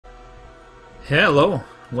Hello,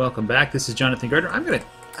 welcome back. This is Jonathan Gardner. I'm gonna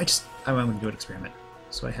do an experiment.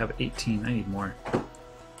 So I have 18. I need more.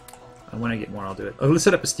 When I get more, I'll do it. Oh, let's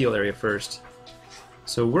set up a steel area first.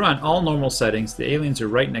 So we're on all normal settings. The aliens are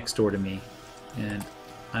right next door to me, and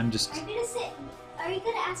I'm just. Are you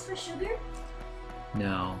gonna ask for sugar?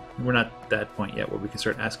 No, we're not at that point yet where we can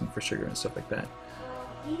start asking for sugar and stuff like that.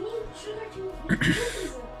 You need sugar to make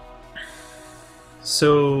cookies.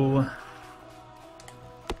 So.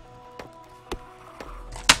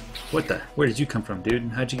 What the? Where did you come from,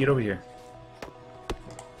 dude? How'd you get over here?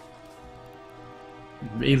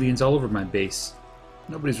 Aliens all over my base.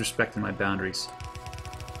 Nobody's respecting my boundaries.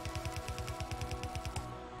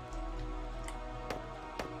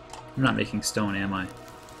 I'm not making stone, am I?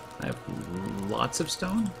 I have lots of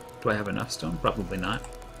stone? Do I have enough stone? Probably not.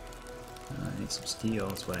 I need some steel,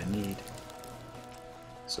 that's what I need.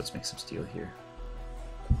 So let's make some steel here.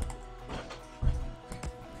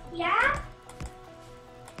 Yeah?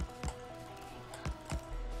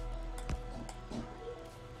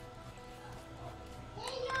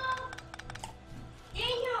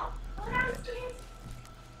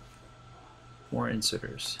 More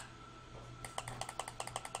inserters.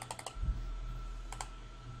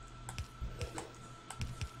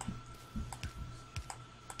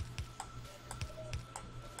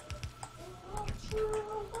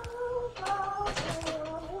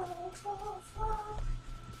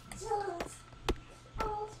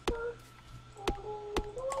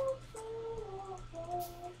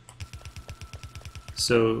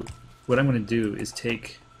 So what I'm going to do is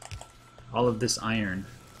take all of this iron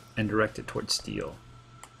and direct it towards steel.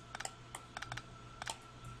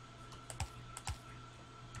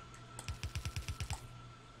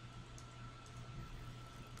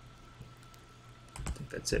 I think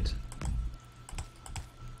that's it.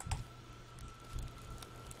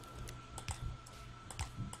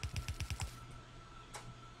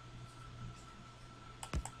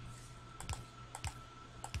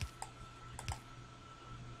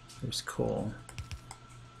 There's coal.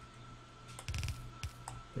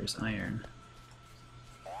 There's iron.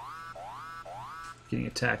 Getting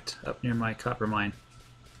attacked up near my copper mine.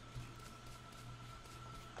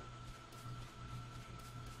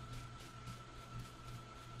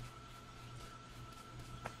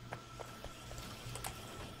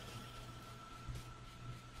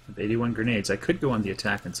 I have 81 grenades. I could go on the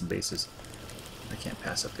attack on some bases. I can't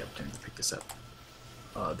pass up the opportunity to pick this up.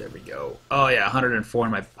 Oh, there we go. Oh yeah, 104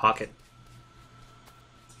 in my pocket.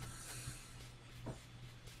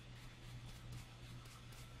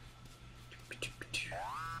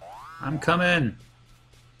 I'm coming!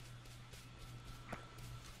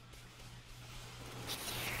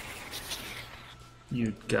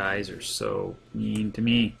 You guys are so mean to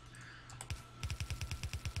me.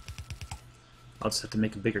 I'll just have to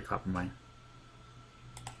make a bigger copper mine.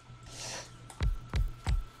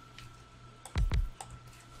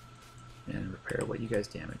 And repair what you guys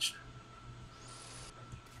damaged.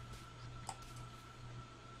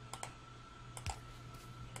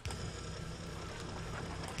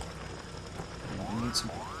 Some...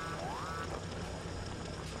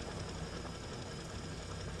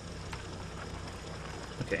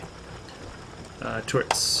 Okay.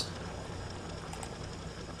 Turrets.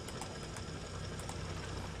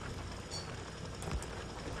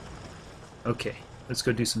 Okay, let's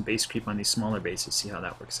go do some base creep on these smaller bases, see how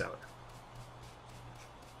that works out.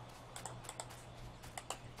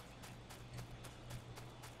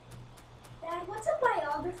 Dad, what's a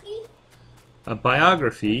biography? A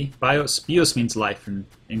biography, bios means life in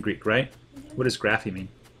Greek, right? Mm-hmm. What does graphy mean?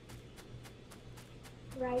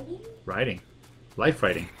 Writing? Writing. Life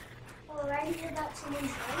writing. Oh, writing about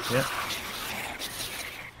someone's life? Yep.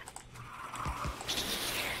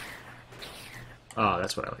 Oh,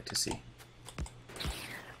 that's what I like to see.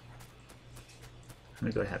 How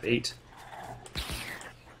many do I have? 8.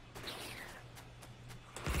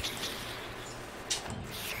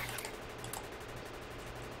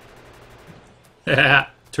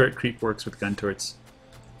 Turret creep works with gun turrets,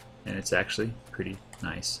 and it's actually pretty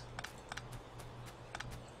nice.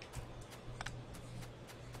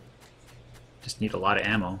 Just need a lot of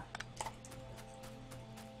ammo.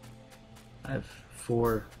 I have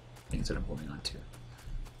 4 things that I'm holding on to.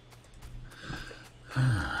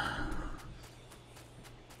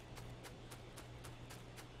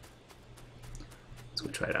 Let's go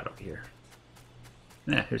try it out over here.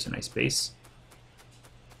 Yeah, here's a nice base.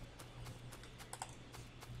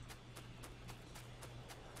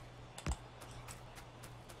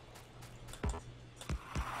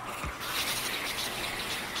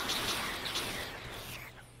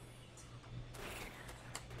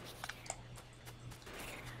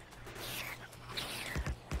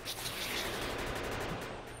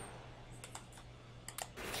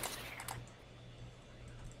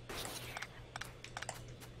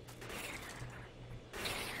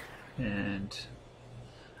 And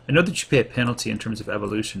I know that you pay a penalty in terms of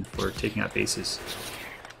evolution for taking out bases.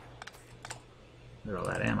 Look at all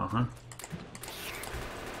that ammo, huh?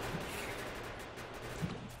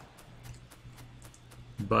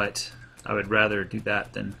 But I would rather do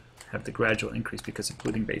that than have the gradual increase because of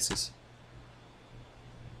looting bases.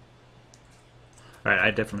 Alright,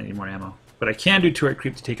 I definitely need more ammo. But I can do turret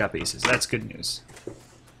creep to take out bases. That's good news.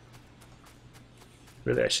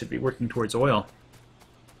 Really, I should be working towards oil.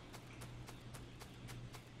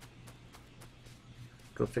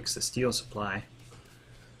 Go fix the steel supply.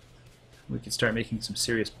 We can start making some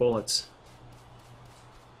serious bullets.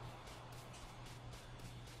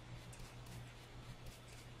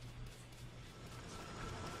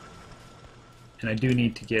 And I do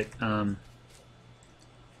need to get,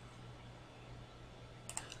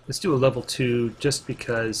 let's do a level 2 just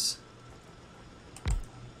because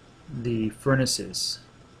the furnaces.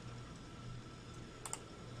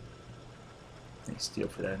 Let me steal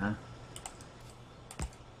for that, huh?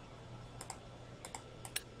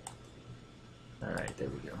 Alright, there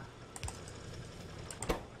we go.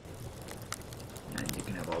 And you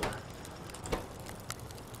can have all that.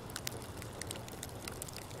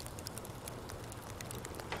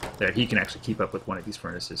 There, he can actually keep up with one of these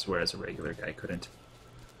furnaces, whereas a regular guy couldn't.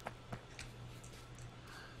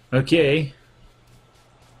 Okay.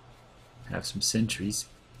 Have some sentries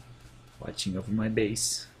watching over my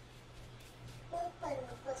base.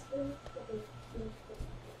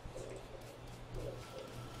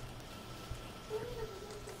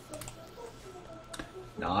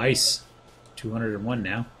 Nice. 201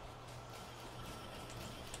 now.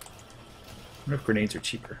 I wonder if grenades are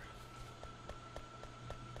cheaper.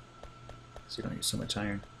 So you don't use so much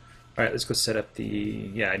iron. Alright, let's go set up the...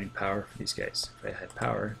 Yeah, I need power for these guys. If I had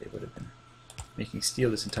power, they would have been making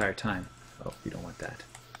steel this entire time. Oh, we don't want that.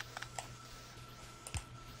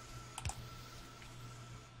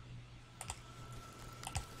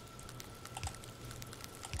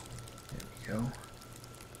 There we go.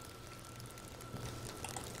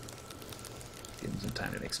 Give them some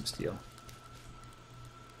time to make some steel.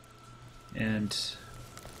 And...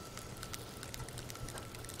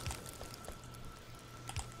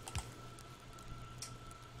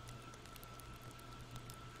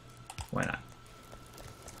 why not?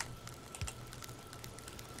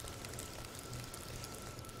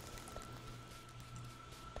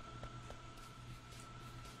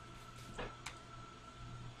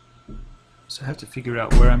 So I have to figure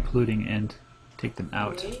out where I'm polluting and take them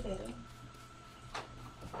out.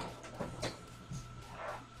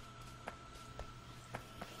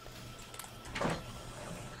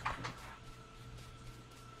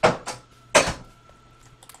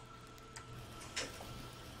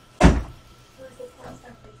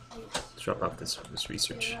 Let's drop off this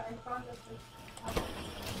research.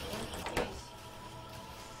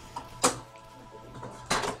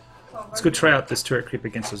 Let's go try out this turret creep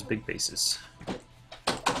against those big bases.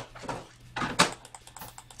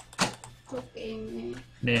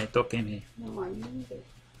 Ne, toqueme.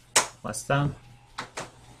 Last down.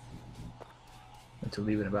 Need to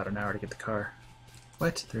leave in about an hour to get the car.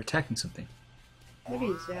 What? They're attacking something. What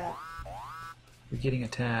is that? We're getting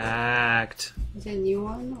attacked. Is it a new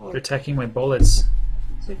one? Or They're attacking my bullets.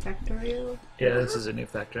 is it Factorio? Yeah, this is a new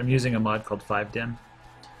factor. I'm using a mod called 5dim.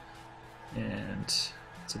 And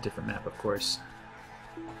it's a different map, of course.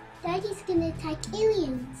 Daddy's gonna attack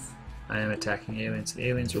aliens. I am attacking aliens. The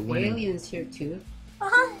aliens are winning. Aliens here too.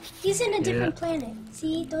 He's in a different Yeah. planet.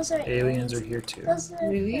 See, those are Aliens are here too. Those are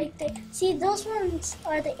Really? right there. See, those ones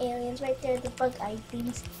are the aliens right there, the bug-eyed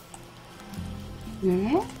things.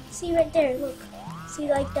 Yeah? See right there, look. See,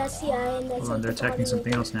 like that's the eye and that's Hold on, like they're the attacking body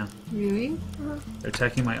something right else now. Really? there. They're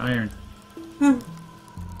attacking my iron.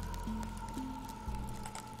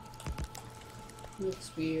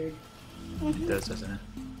 Looks weird. It does, doesn't it?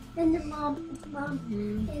 And the mom,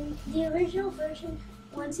 in the original version,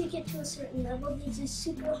 once you get to a certain level, these are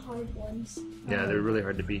super hard ones. Yeah, they're really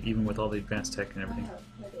hard to beat, even with all the advanced tech and everything.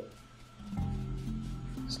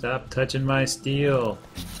 Stop touching my steel,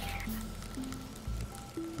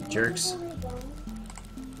 you jerks.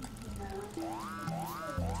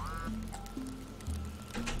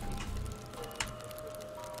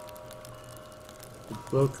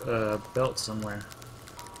 Broke a belt somewhere.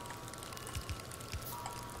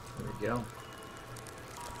 There we go.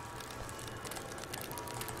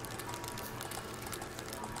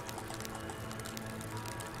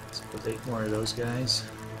 Let's put 8 more of those guys.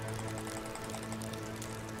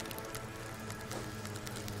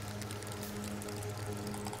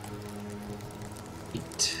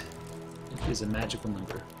 Eight is a magical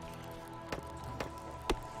number.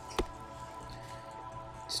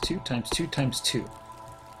 It's 2 times 2 times 2.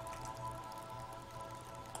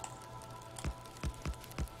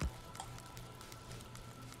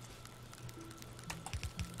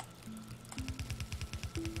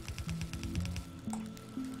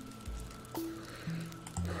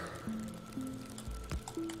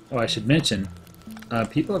 Oh, I should mention,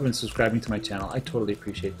 people have been subscribing to my channel. I totally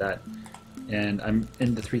appreciate that. And I'm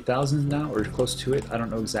in the 3,000s now, or close to it. I don't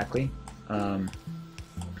know exactly.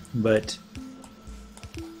 But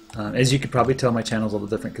as you could probably tell, my channel's a little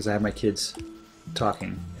different because I have my kids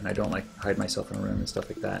talking, and I don't like hide myself in a room and stuff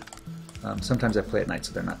like that. Sometimes I play at night,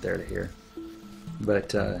 so they're not there to hear.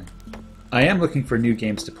 But I am looking for new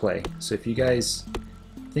games to play. So if you guys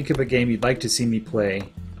think of a game you'd like to see me play,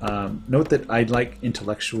 note that I'd like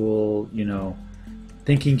intellectual, you know,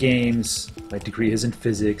 thinking games. My degree is in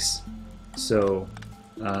physics, so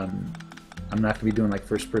I'm not going to be doing like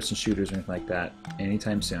first-person shooters or anything like that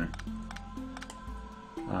anytime soon.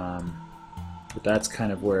 But that's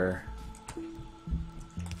kind of where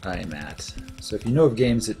I am at. So if you know of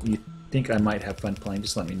games that you think I might have fun playing,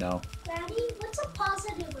 just let me know. Daddy, what's a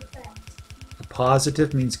positive effect? A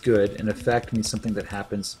positive means good, and effect means something that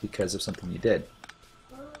happens because of something you did.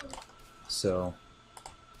 Oh. So,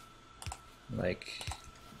 like,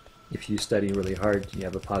 if you study really hard, you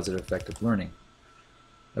have a positive effect of learning.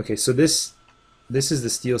 Okay, so this is the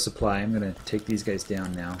steel supply. I'm going to take these guys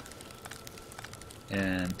down now.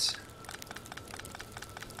 And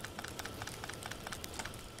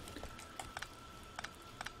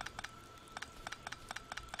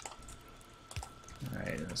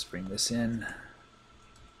alright, let's bring this in.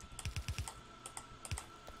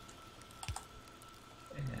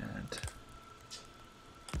 And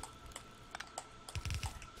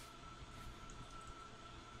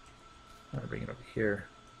I'm going to bring it over here.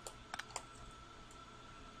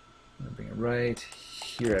 I'm going to bring it right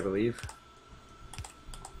here, I believe.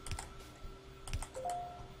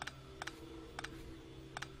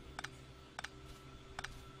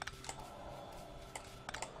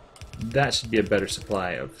 That should be a better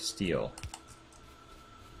supply of steel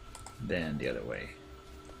than the other way.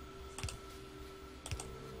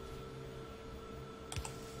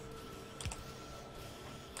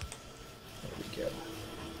 There we go.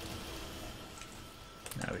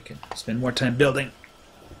 Now we can spend more time building.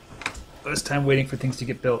 Less time waiting for things to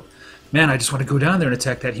get built. Man, I just want to go down there and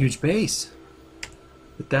attack that huge base.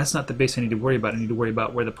 But that's not the base I need to worry about. I need to worry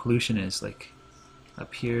about where the pollution is, like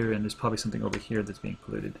up here, and there's probably something over here that's being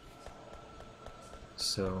polluted.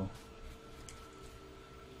 So,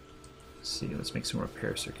 let's see, let's make some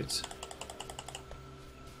repair circuits.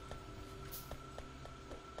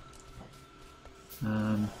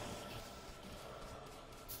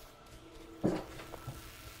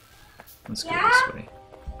 Let's go this way.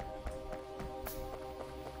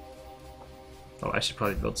 Oh, I should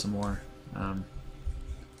probably build some more.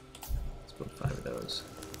 Let's build 5 of those.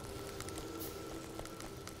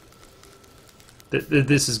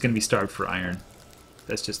 This is going to be starved for iron.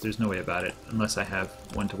 That's just, there's no way about it, unless I have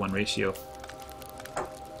 1-to-1 ratio.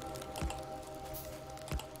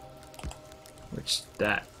 Which,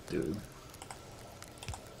 that, dude.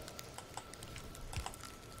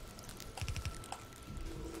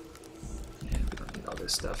 And we don't need all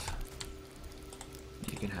this stuff.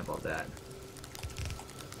 You can have all that.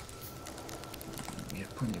 We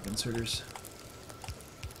have plenty of inserters.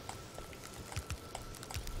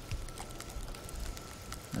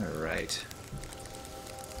 Alright.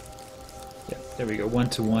 Yeah, there we go.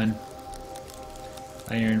 1-to-1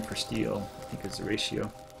 iron for steel, I think is the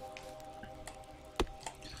ratio.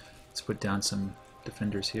 Let's put down some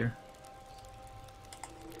defenders here.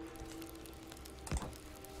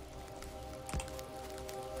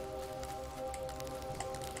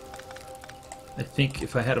 I think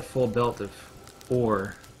if I had a full belt of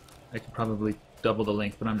ore, I could probably double the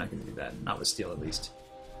length, but I'm not going to do that. Not with steel, at least.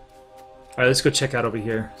 Alright, let's go check out over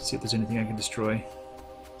here, see if there's anything I can destroy.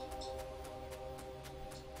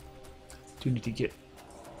 Do need to get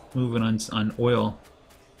moving on oil.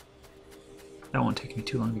 That won't take me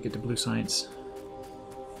too long to get to blue science.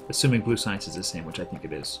 Assuming blue science is the same, which I think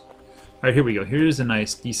it is. Alright, here we go. Here's a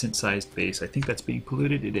nice, decent sized base. I think that's being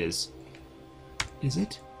polluted. It is. Is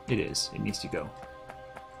it? It is. It needs to go.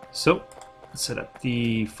 So, let's set up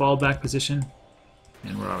the fallback position,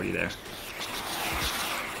 and we're already there.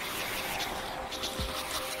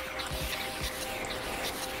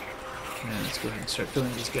 And let's go ahead and start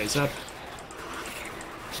filling these guys up.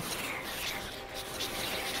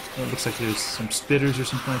 Oh, it looks like there's some spitters or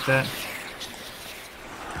something like that.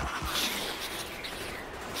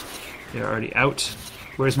 They're already out.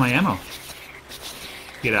 Where's my ammo?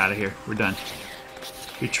 Get out of here. We're done.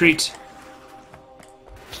 Retreat.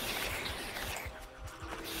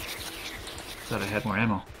 Thought I had more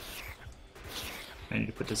ammo. I need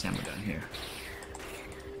to put this ammo down here.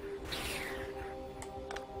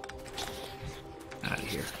 Out of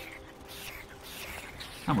here.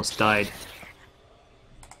 I almost died.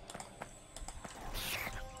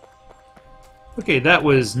 Okay, that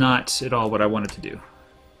was not at all what I wanted to do.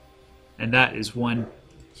 And that is one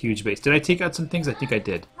huge base. Did I take out some things? I think I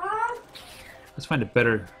did. Let's find a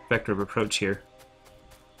better vector of approach here.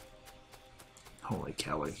 Holy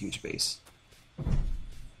cow, what a huge base.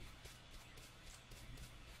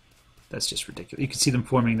 That's just ridiculous. You can see them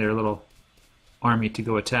forming their little army to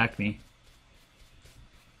go attack me.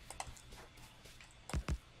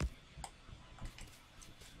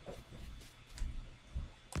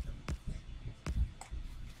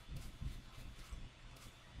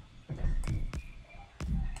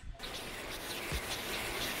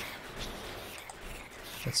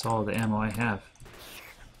 That's all the ammo I have.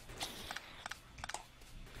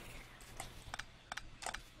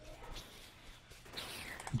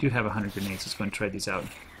 I do have 100 grenades. Let's go and try these out.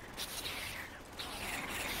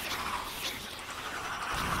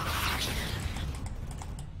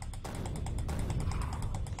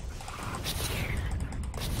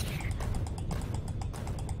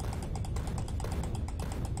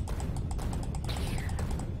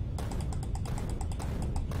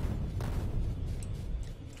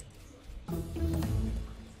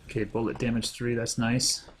 Okay, bullet damage 3, that's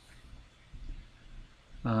nice.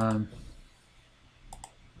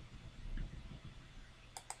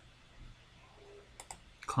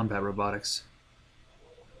 Combat robotics.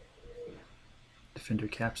 Defender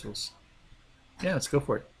capsules. Yeah, let's go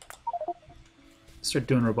for it. Start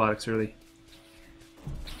doing robotics early.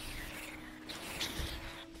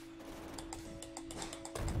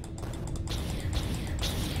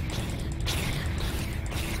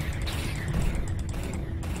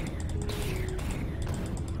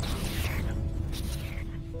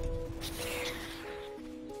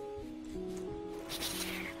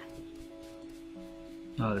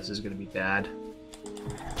 Oh, this is going to be bad.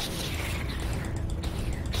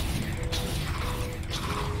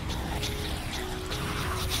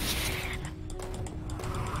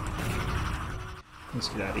 Let's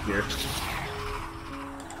get out of here.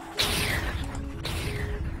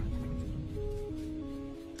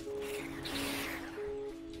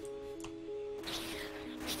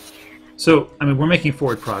 So, I mean, we're making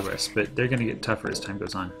forward progress, but they're going to get tougher as time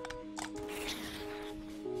goes on.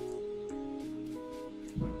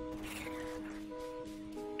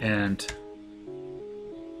 And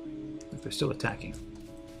they're still attacking.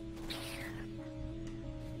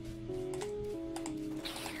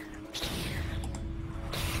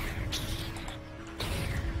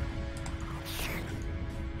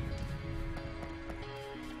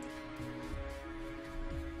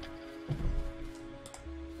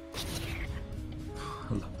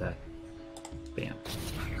 I love that. Bam.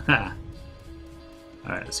 Ha!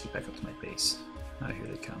 Alright, let's get back up to my base. Ah, here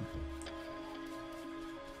they come.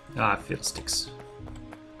 Ah, fiddlesticks.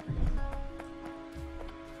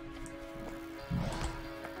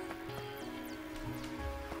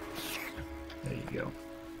 There you go.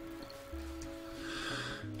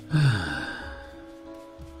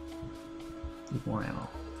 Need more ammo.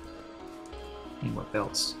 Need more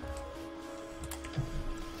belts.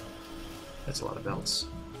 That's a lot of belts.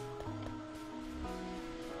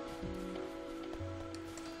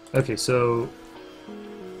 Okay, so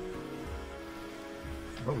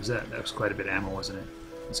what was that? That was quite a bit of ammo, wasn't it?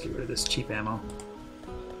 Let's get rid of this cheap ammo.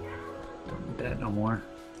 Don't need that no more.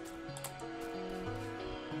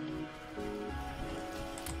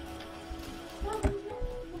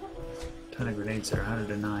 Ton of grenades there,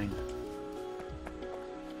 109.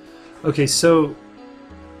 Okay, so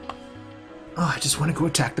I just want to go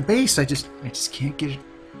attack the base. I just can't get it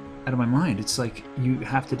out of my mind. It's like you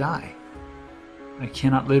have to die. I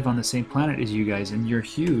cannot live on the same planet as you guys, and you're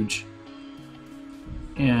huge.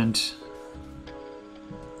 And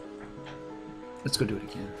let's go do it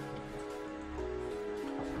again.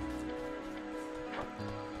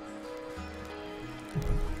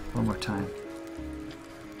 One more time.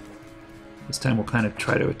 This time we'll kind of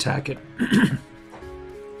try to attack it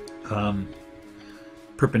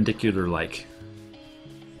perpendicular-like.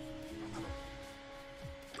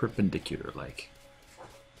 Perpendicular-like.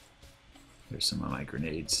 Here's some of my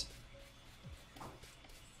grenades.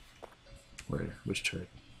 Where? Which turret?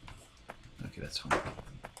 Okay, that's fine.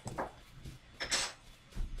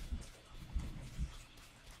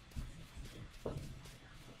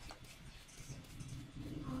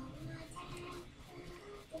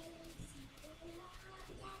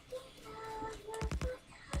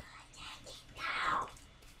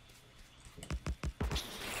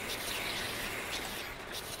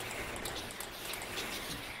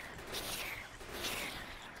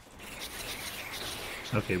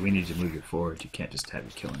 Okay, we need you to move you forward. You can't just have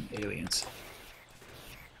you killing aliens.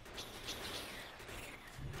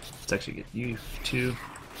 Let's actually get you two.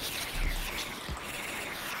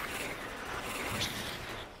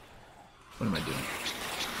 What am I doing?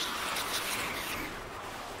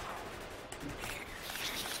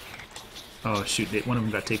 Oh shoot, one of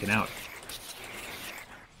them got taken out.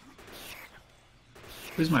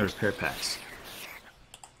 Where's my repair packs?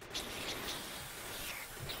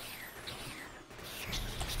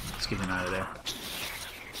 Let's get him out of there.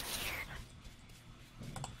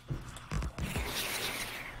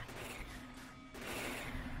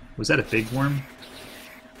 Was that a big worm?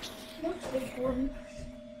 What's big one?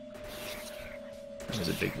 That was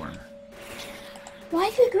a big worm. Why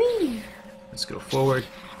is it green? Let's go forward.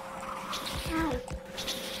 Ow.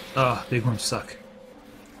 Oh, big worms suck.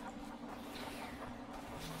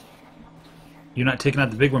 You're not taking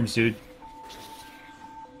out the big worms, dude.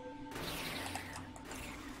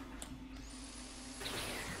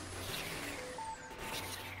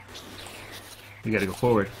 We gotta go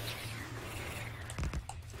forward.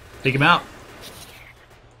 Take him out.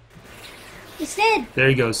 It's dead. There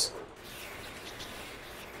he goes.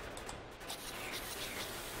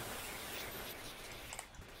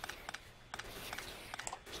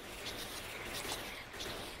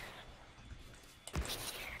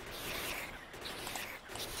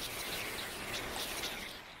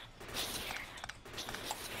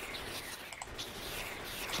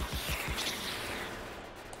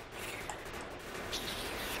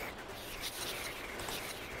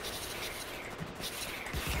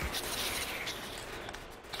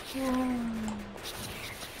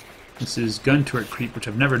 This is gun turret creep, which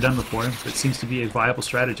I've never done before, but seems to be a viable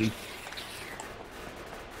strategy.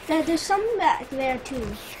 There's some back there too.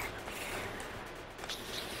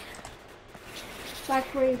 Back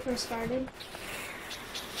where you first started.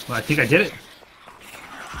 Well, I think I did it.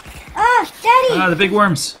 Ah, Daddy! Ah, the big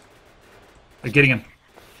worms. They're getting him.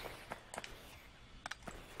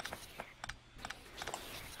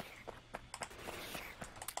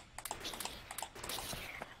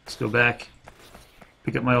 Let's go back.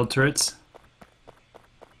 Pick up my old turrets.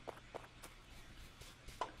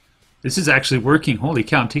 This is actually working. Holy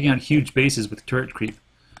cow, I'm taking out huge bases with turret creep.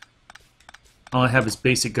 All I have is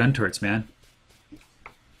basic gun turrets, man.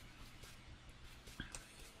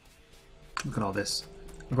 Look at all this.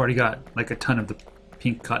 I've already got like a ton of the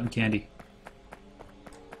pink cotton candy.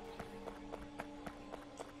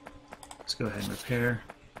 Let's go ahead and repair.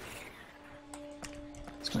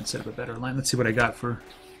 Let's go and set up a better line. Let's see what I got for...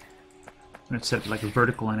 I'm going to set up like a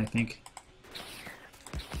vertical line, I think.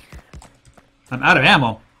 I'm out of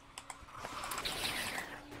ammo.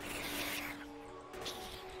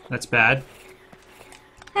 That's bad.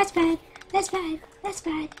 That's bad. That's bad. That's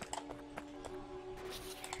bad.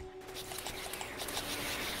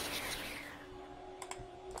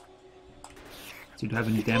 Do you have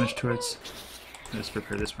any damage turrets? Let's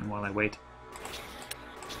repair this one while I wait.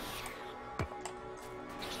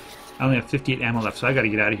 I only have 58 ammo left, so I gotta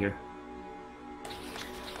get out of here.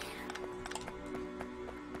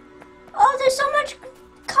 Oh, there's so much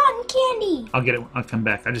cotton candy. I'll get it. I'll come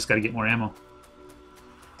back. I just gotta get more ammo.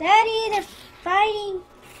 Daddy, they're fighting.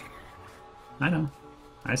 I know.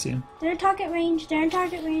 I see them. They're in target range. They're in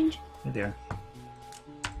target range. There they are.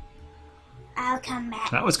 I'll come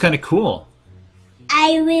back. That was kind of cool.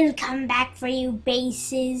 I will come back for you,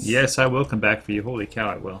 bases. Yes, I will come back for you. Holy cow,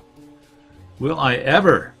 I will. Will I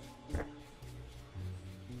ever?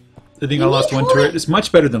 I think I lost one turret. It's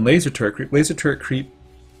much better than laser turret creep. Laser turret creep,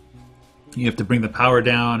 you have to bring the power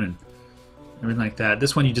down and everything like that.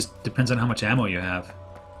 This one, you just depends on how much ammo you have.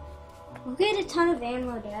 We'll get a ton of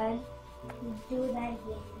ammo, Dad. We'll do that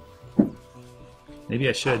again. Maybe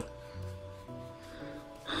I should.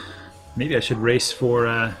 Maybe I should race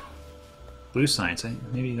for blue science.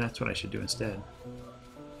 Maybe that's what I should do instead.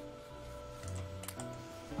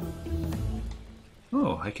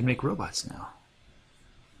 Oh, I can make robots now.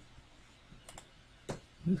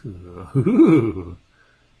 Ooh.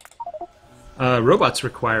 Robots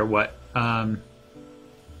require what?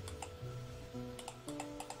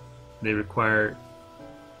 They require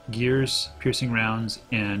gears, piercing rounds,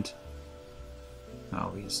 and...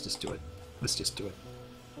 Oh, let's just do it. Let's just do it.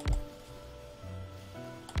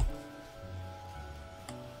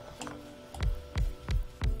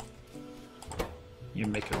 You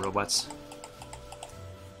make the robots.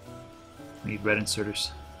 We need red inserters.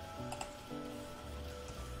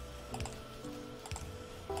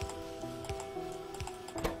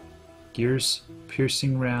 Gears,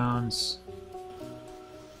 piercing rounds,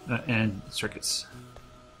 and circuits.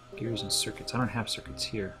 Gears and circuits. I don't have circuits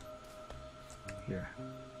here. Here.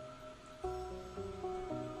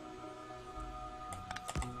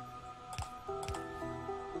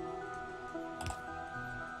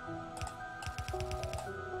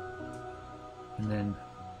 And then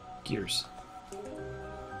gears.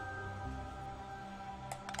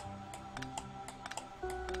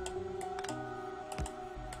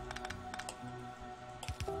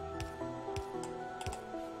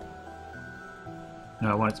 No,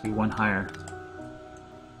 I want it to be one higher.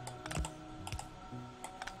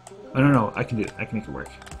 Oh, no, no, I can do it. I can make it work.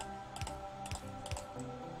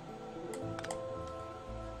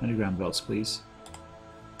 Underground belts, please.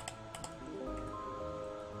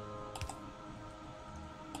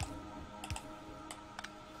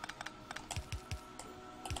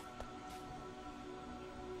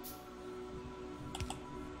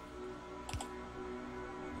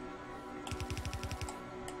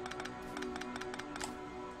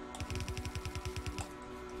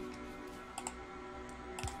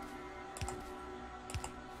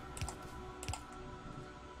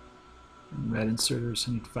 Red inserters,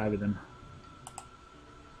 I need 5 of them.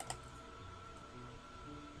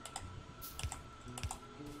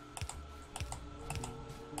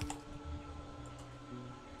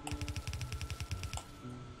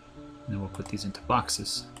 And then we'll put these into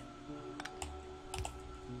boxes.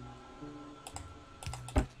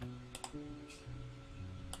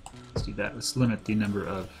 Let's do that. Let's limit the number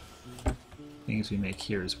of things we make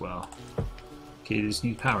here as well. Okay, you just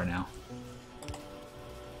need power now.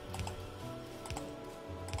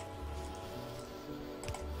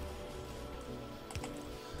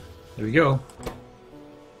 There we go.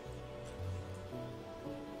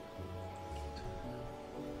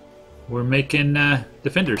 We're making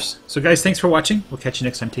defenders. So guys, thanks for watching. We'll catch you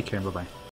next time. Take care and bye-bye.